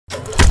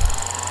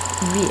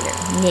Rear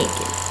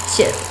naked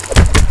chill.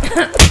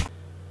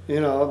 You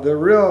know, the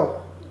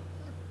real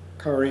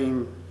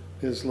Kareem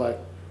is like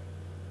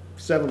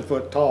 7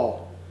 foot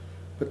tall.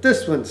 But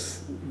this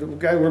one's, the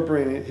guy we're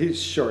bringing,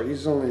 he's short.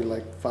 He's only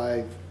like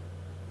 5'4",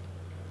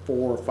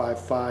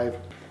 5'5".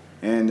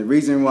 And the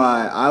reason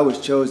why I was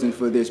chosen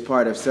for this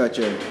part of such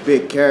a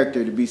big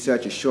character to be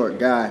such a short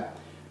guy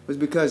was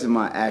because of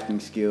my acting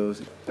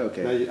skills.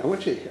 Okay. Now, I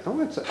want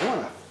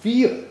to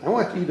feel it. I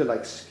want you to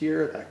like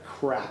scare the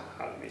crap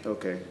out of me.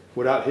 Okay.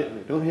 Without hitting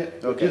me. Don't hit.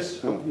 Okay.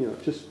 Just, you know,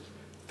 just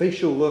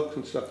facial looks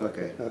and stuff like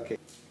Okay. that. Okay.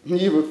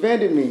 You've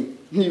offended me.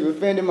 You've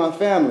offended my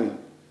family.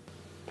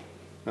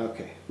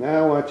 Okay.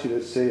 Now I want you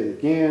to say it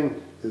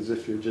again as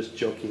if you're just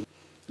joking.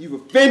 You've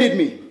offended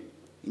me,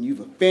 and you've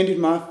offended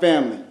my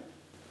family.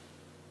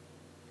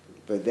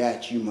 For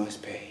that you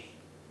must pay.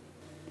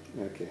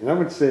 Okay. And I'm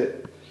going to say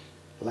it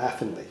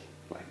laughingly.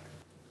 Like,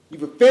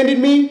 You've offended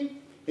me,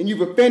 and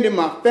you've offended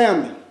my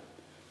family.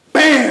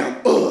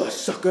 Bam!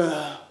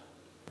 Sucker!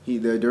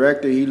 The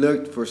director, he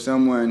looked for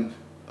someone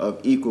of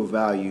equal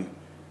value,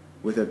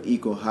 with of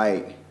equal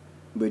height,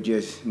 but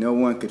just no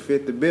one could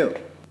fit the bill.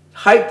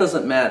 Height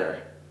doesn't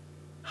matter.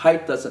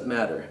 Height doesn't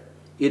matter.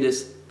 It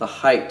is the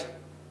height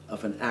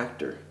of an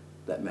actor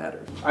that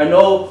matters. I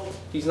know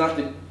he's not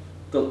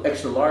the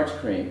extra large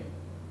cream.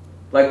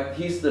 Like,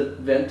 he's the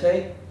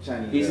vente.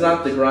 Chinese He's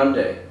not the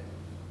grande.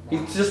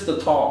 He's just the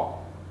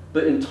tall.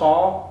 But in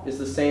tall is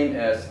the same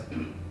as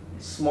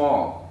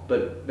small.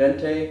 But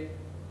vente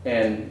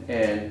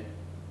and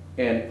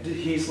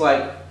he's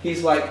like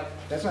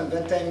That's when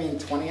vente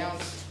means 20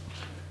 ounce?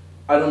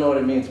 I don't know what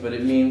it means, but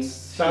it means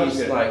Sounds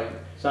he's good. like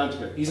sounds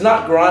good. he's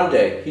not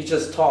grande, he's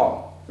just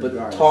tall. But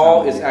Regardless,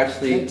 tall I'm is weird.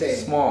 actually Vente.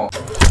 small.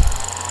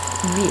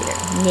 Rear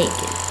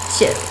naked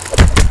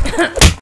chill.